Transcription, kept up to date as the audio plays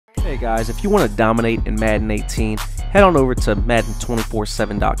Hey guys, if you want to dominate in Madden 18, head on over to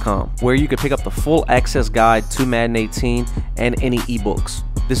Madden247.com, where you can pick up the full access guide to Madden 18 and any ebooks.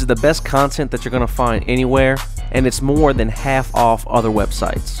 This is the best content that you're going to find anywhere, and it's more than half off other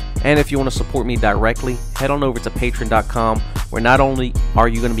websites. And if you want to support me directly, head on over to Patreon.com, where not only are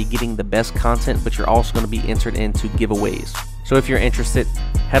you going to be getting the best content, but you're also going to be entered into giveaways. So if you're interested,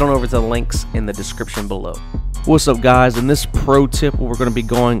 head on over to the links in the description below. What's up guys, in this pro tip what we're going to be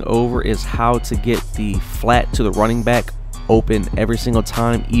going over is how to get the flat to the running back open every single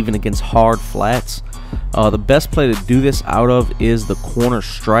time, even against hard flats. The best play to do this out of is the corner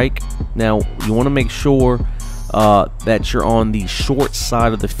strike. Now you want to make sure that you're on the short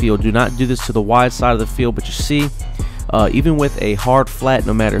side of the field. Do not do this to the wide side of the field, but you see, even with a hard flat,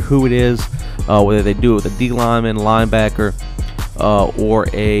 no matter who it is, whether they do it with a D lineman, linebacker, or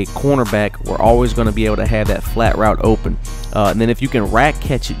a cornerback, we're always going to be able to have that flat route open. And then if you can rack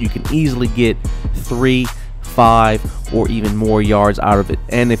catch it, you can easily get 3, 5, or even more yards out of it.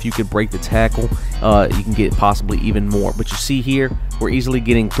 And if you could break the tackle, you can get possibly even more. But you see here, we're easily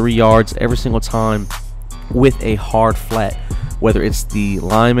getting 3 yards every single time with a hard flat, whether it's the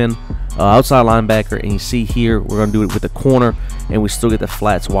lineman, outside linebacker, and you see here we're going to do it with the corner, and we still get the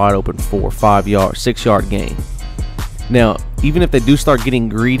flats wide open for 5 yards, 6 yard gain. Now, even if they do start getting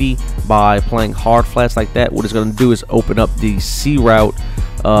greedy by playing hard flats like that, what it's going to do is open up the C route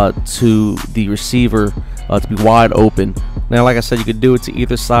to the receiver to be wide open. Now, like I said, you could do it to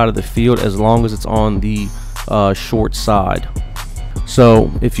either side of the field as long as it's on the short side. So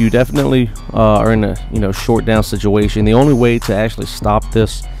if you definitely are in a short down situation, the only way to actually stop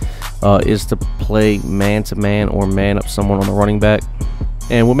this is to play man-to-man or man up someone on the running back.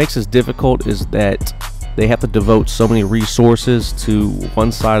 And what makes this difficult is that they have to devote so many resources to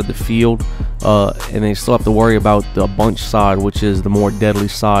one side of the field, and they still have to worry about the bunch side, which is the more deadly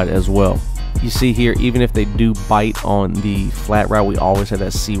side as well. You see here, even if they do bite on the flat route, we always have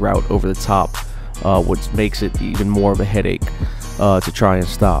that C route over the top, which makes it even more of a headache to try and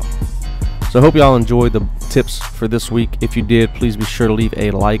stop. So I hope y'all enjoyed the tips for this week. If you did, please be sure to leave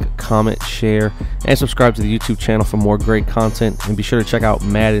a like, comment, share, and subscribe to the YouTube channel for more great content. And be sure to check out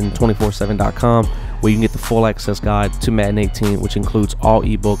Madden247.com, where you can get the full access guide to Madden 18, which includes all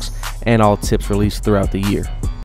ebooks and all tips released throughout the year.